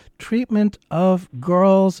homeschool treatment of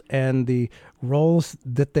girls and the roles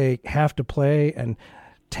that they have to play and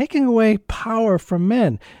taking away power from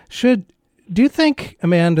men. Do you think,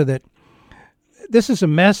 Amanda, that this is a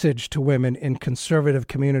message to women in conservative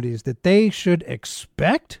communities that they should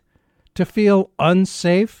expect to feel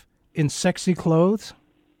unsafe in sexy clothes?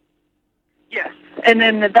 Yes. And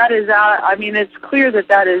then that is, it's clear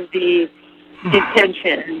that is the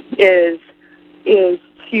intention is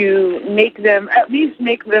to at least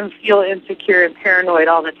make them feel insecure and paranoid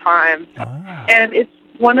all the time. And it's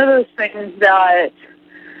one of those things that,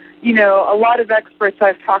 a lot of experts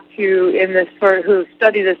I've talked to in this who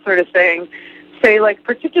study this sort of thing say,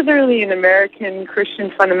 particularly in American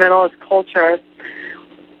Christian fundamentalist culture,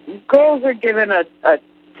 girls are given a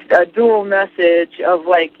dual message of,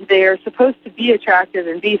 they are supposed to be attractive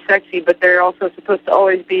and be sexy, but they're also supposed to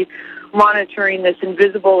always be monitoring this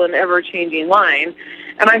invisible and ever-changing line.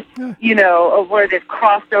 And of where they've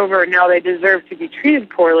crossed over and now they deserve to be treated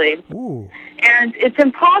poorly. Ooh. And it's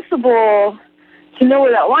impossible to know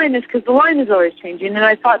where that line is because the line is always changing. And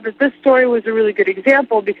I thought that this story was a really good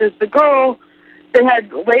example because the girl that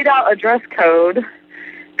had laid out a dress code,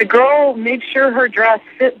 the girl made sure her dress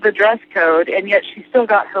fit the dress code, and yet she still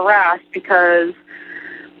got harassed because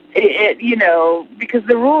because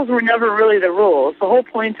the rules were never really the rules. The whole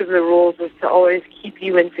point of the rules was to always keep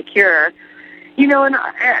you insecure.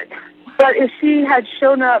 But if she had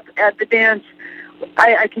shown up at the dance,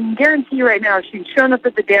 I can guarantee you right now, if she'd shown up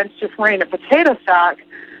at the dance just wearing a potato sack,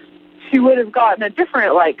 she would have gotten a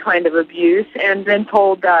different kind of abuse and been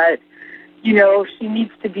told that, she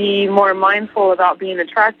needs to be more mindful about being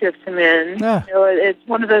attractive to men. Yeah. It's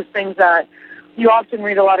one of those things that you often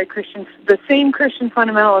read a lot of the same Christian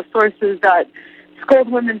fundamentalist sources that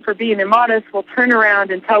scold women for being immodest will turn around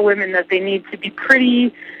and tell women that they need to be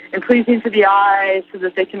pretty and pleasing to the eye so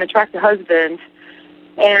that they can attract a husband.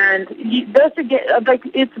 And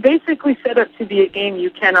it's basically set up to be a game you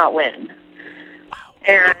cannot win. Wow.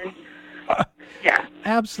 And yeah,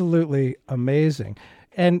 absolutely amazing.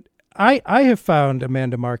 And I have found,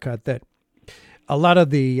 Amanda Marcotte, that a lot of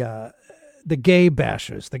the gay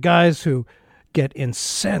bashers, the guys who get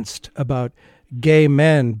incensed about gay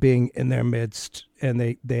men being in their midst, and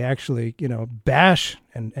they actually bash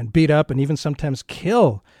and beat up and even sometimes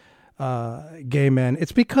kill gay men,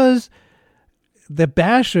 it's because the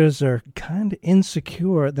bashers are kind of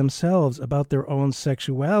insecure themselves about their own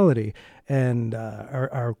sexuality and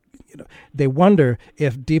are they wonder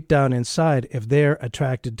if deep down inside if they're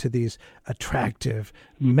attracted to these attractive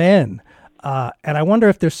men. And I wonder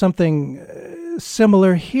if there's something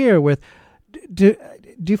similar here with, do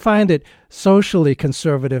you find that socially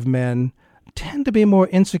conservative men tend to be more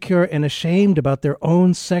insecure and ashamed about their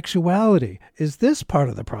own sexuality? Is this part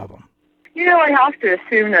of the problem? I have to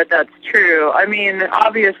assume that that's true. I mean,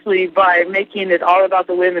 obviously, by making it all about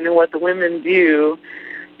the women and what the women do,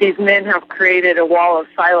 these men have created a wall of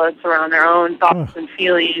silence around their own thoughts and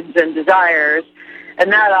feelings and desires.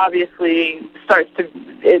 And that obviously starts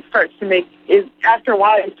to make, after a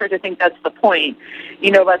while you start to think that's the point.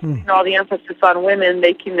 By putting all the emphasis on women,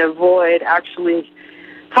 they can avoid actually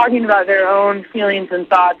talking about their own feelings and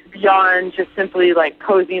thoughts beyond just simply like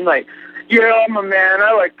posing like, yeah, I'm a man,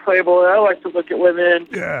 I like Playboy, I like to look at women.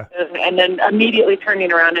 Yeah. And then immediately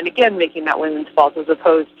turning around and again making that women's fault as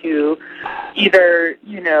opposed to either,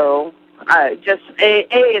 just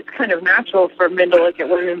it's kind of natural for men to look at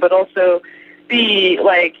women, but also B,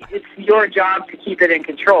 like, it's your job to keep it in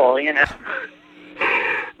control,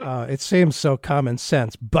 It seems so common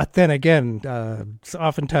sense, but then again,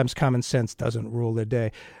 oftentimes common sense doesn't rule the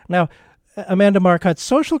day. Now, Amanda Marcotte,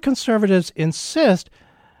 social conservatives insist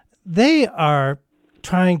they are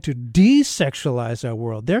trying to desexualize our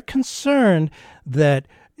world. They're concerned that,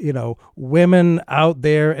 women out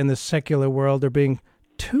there in the secular world are being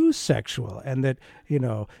too sexual and that,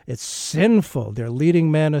 it's sinful. They're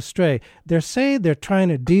leading men astray. They're trying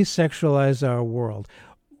to desexualize our world.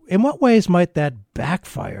 In what ways might that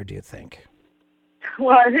backfire, do you think?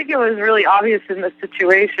 Well, I think it was really obvious in this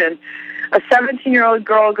situation. A 17-year-old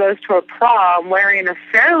girl goes to a prom wearing a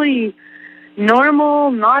fairly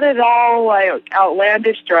normal, not at all like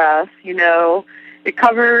outlandish dress, It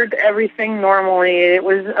covered everything normally. It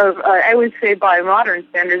was, I would say by modern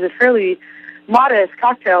standards, a fairly modest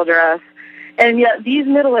cocktail dress. And yet these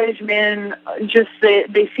middle-aged men just,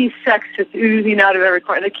 they see sex just oozing out of every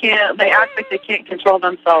corner. They act like they can't control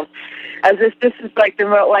themselves, as if this is like the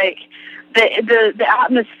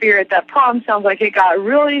atmosphere at that prom sounds like it got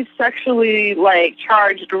really sexually like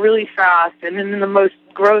charged really fast and in the most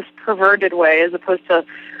gross, perverted way, as opposed to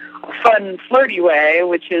a fun, flirty way,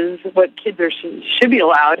 which is what kids should be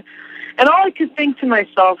allowed. And all I could think to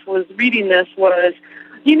myself was reading this was,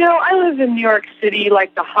 I live in New York City,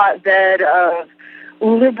 like the hotbed of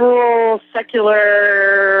liberal,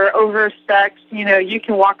 secular, oversexed. You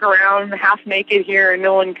can walk around half naked here, and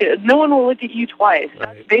no one will look at you twice. Right.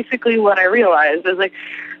 That's basically what I realized. Is like,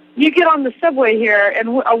 you get on the subway here,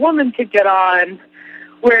 and a woman could get on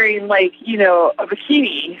wearing like a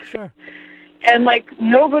bikini. Sure. And like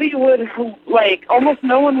nobody would almost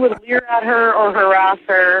no one would leer at her or harass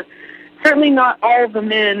her. Certainly not all the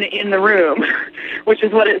men in the room, which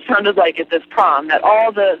is what it sounded like at this prom, that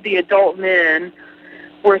all the adult men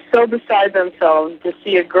were so beside themselves to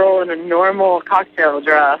see a girl in a normal cocktail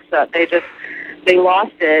dress that they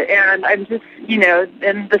lost it. And I'm just, in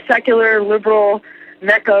the secular, liberal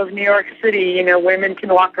mecca of New York City, women can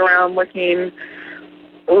walk around looking,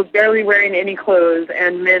 barely wearing any clothes,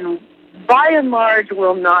 and men, by and large,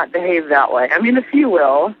 will not behave that way. I mean, a few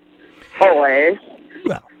will, always.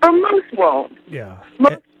 Well, but most won't. Yeah.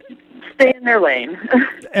 Most stay in their lane.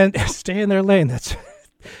 And stay in their lane.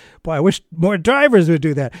 Boy, I wish more drivers would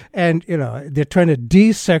do that. And, they're trying to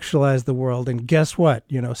desexualize the world. And guess what?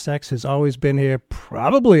 Sex has always been here,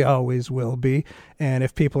 probably always will be. And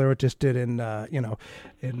if people are interested in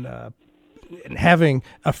having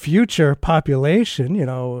a future population,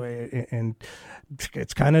 and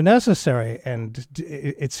it's kind of necessary. And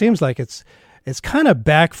it seems like it's kind of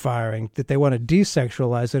backfiring that they want to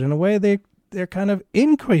desexualize it in a way they're kind of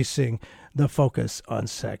increasing the focus on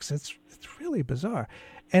sex. It's really bizarre.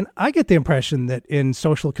 And I get the impression that in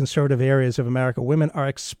social conservative areas of America, women are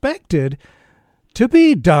expected to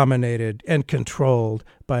be dominated and controlled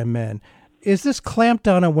by men. Is this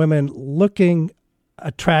clampdown on women looking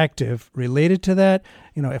attractive related to that?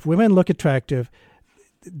 If women look attractive,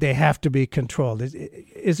 they have to be controlled.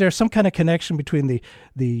 Is there some kind of connection between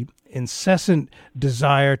the incessant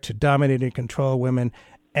desire to dominate and control women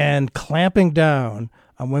and clamping down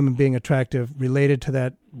on women being attractive related to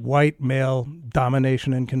that white male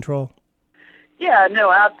domination and control? Yeah,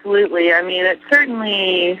 no, absolutely. I mean, it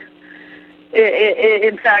certainly,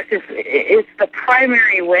 in fact, it's the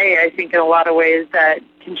primary way, I think, in a lot of ways that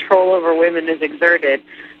control over women is exerted.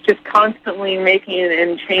 Just constantly making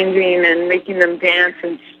and changing and making them dance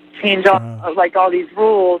and change all these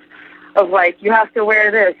rules of like, you have to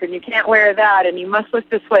wear this and you can't wear that and you must look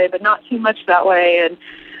this way but not too much that way. And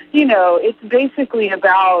it's basically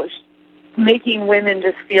about making women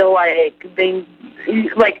just feel like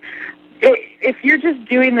if you're just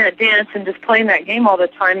doing that dance and just playing that game all the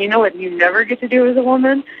time, what you never get to do as a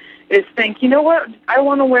woman is think, what, I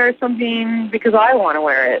want to wear something because I want to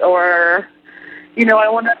wear it, or I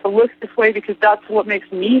want to look this way because that's what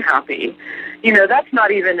makes me happy. That's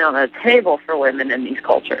not even on the table for women in these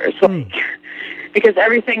cultures. Because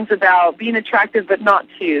everything's about being attractive but not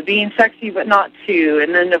too, being sexy but not too,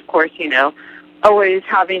 and then of course, always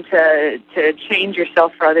having to change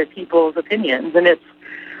yourself for other people's opinions, and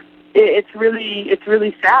it's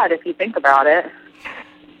really sad if you think about it.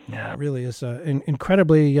 Yeah, it really is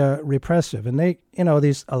incredibly repressive. And they,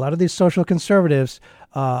 a lot of these social conservatives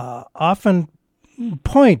often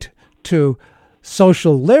point to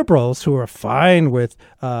social liberals who are fine with,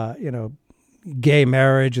 gay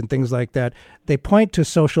marriage and things like that. They point to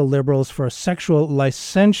social liberals for sexual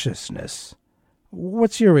licentiousness.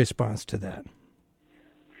 What's your response to that?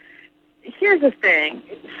 Here's the thing.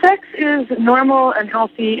 Sex is normal and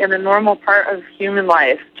healthy and a normal part of human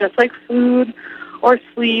life, just like food or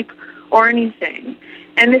sleep or anything.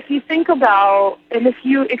 And if you think about, and if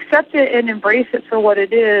you accept it and embrace it for what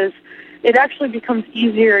it is, it actually becomes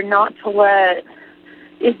easier not to let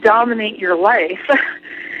it dominate your life.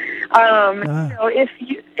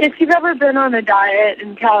 If you've ever been on a diet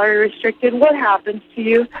and calorie restricted, what happens to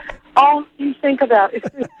you? All you think about is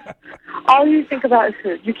food. All you think about is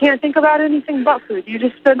food. You can't think about anything but food. You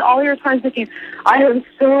just spend all your time thinking, I am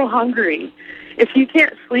so hungry. If you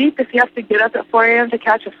can't sleep, if you have to get up at 4 a.m. to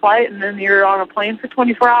catch a flight and then you're on a plane for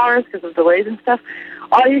 24 hours because of delays and stuff,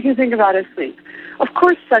 all you can think about is sleep. Of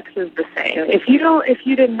course, sex is the same. If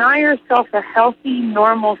you deny yourself a healthy,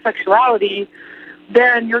 normal sexuality,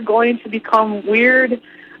 then you're going to become weird,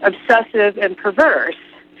 obsessive, and perverse.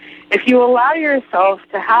 If you allow yourself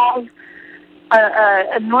to have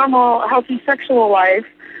a normal, healthy sexual life,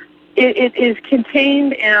 it is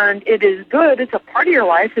contained and it is good. It's a part of your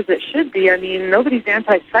life, as it should be. I mean, nobody's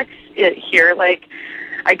anti-sex here. Like,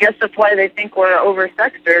 I guess that's why they think we're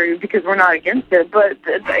over-sexed, or because we're not against it. But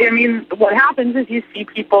I mean, what happens is you see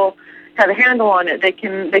people have a handle on it. They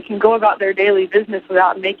can go about their daily business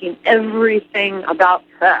without making everything about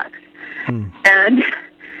sex. And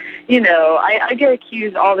I get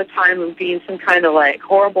accused all the time of being some kind of like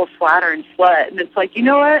horrible slattern slut, and it's like, you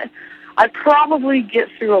know what? I probably get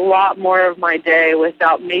through a lot more of my day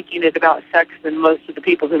without making it about sex than most of the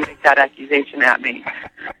people who make that accusation at me.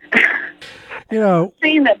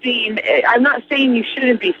 I'm not saying you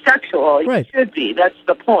shouldn't be sexual. Right. You should be. That's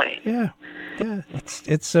the point. Yeah.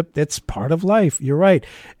 It's part of life. You're right.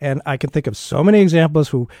 And I can think of so many examples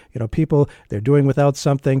who, people, they're doing without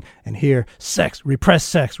something and hear sex, repress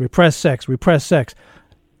sex, repress sex, repress sex.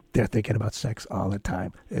 They're thinking about sex all the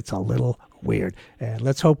time. It's a little weird. And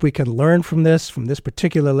let's hope we can learn from this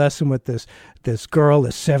particular lesson with this girl,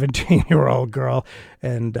 this 17-year-old girl.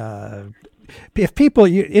 And if people,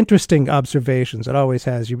 interesting observations, it always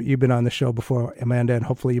has. You've been on the show before, Amanda, and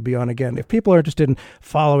hopefully you'll be on again. If people are interested in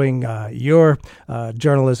following your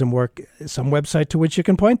journalism work, some website to which you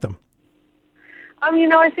can point them.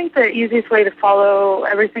 I think the easiest way to follow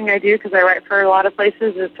everything I do, because I write for a lot of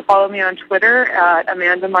places, is to follow me on Twitter at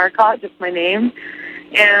Amanda Marcotte, just my name.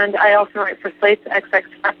 And I also write for Slate's XX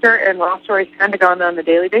Factor and Ross Roy's Pentagon on a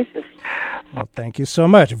daily basis. Well, thank you so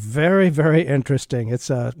much. Very, very interesting.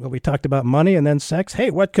 It's we talked about money and then sex.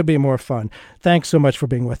 Hey, what could be more fun? Thanks so much for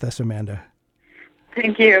being with us, Amanda.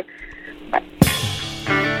 Thank you. Bye.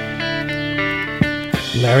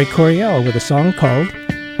 Larry Coryell with a song called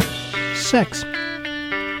Sex.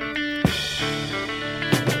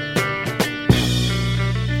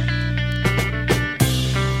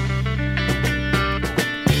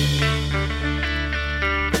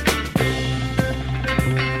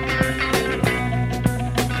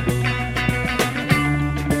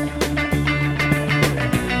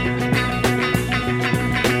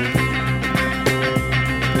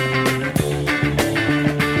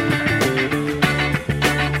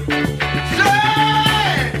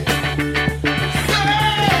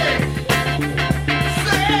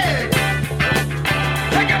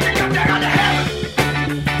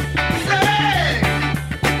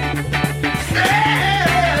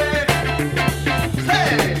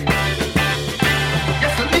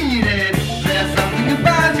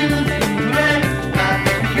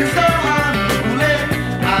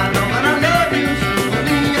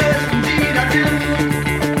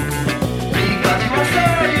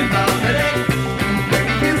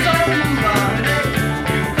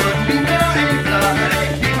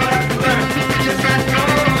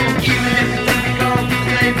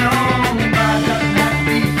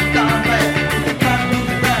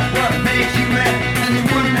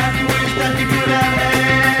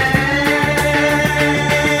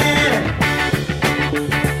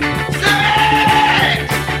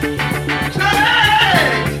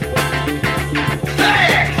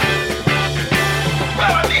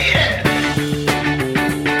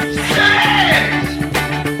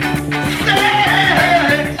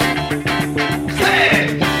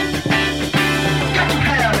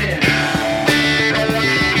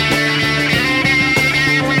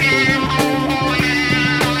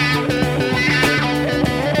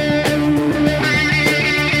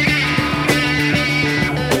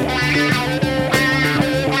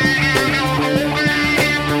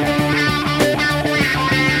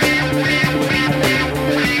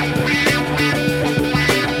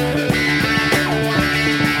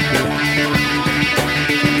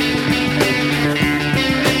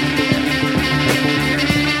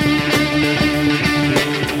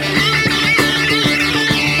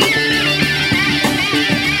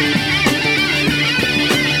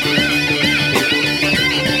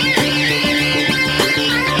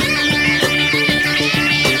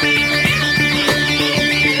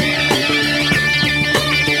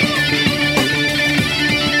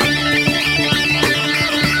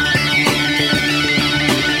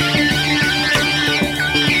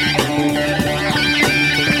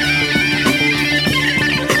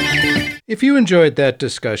 If you enjoyed that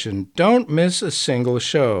discussion, don't miss a single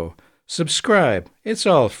show. Subscribe. It's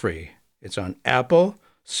all free. It's on Apple,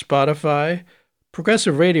 Spotify,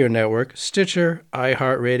 Progressive Radio Network, Stitcher,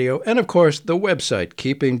 iHeartRadio, and of course the website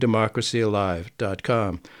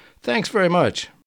keepingdemocracyalive.com. Thanks very much.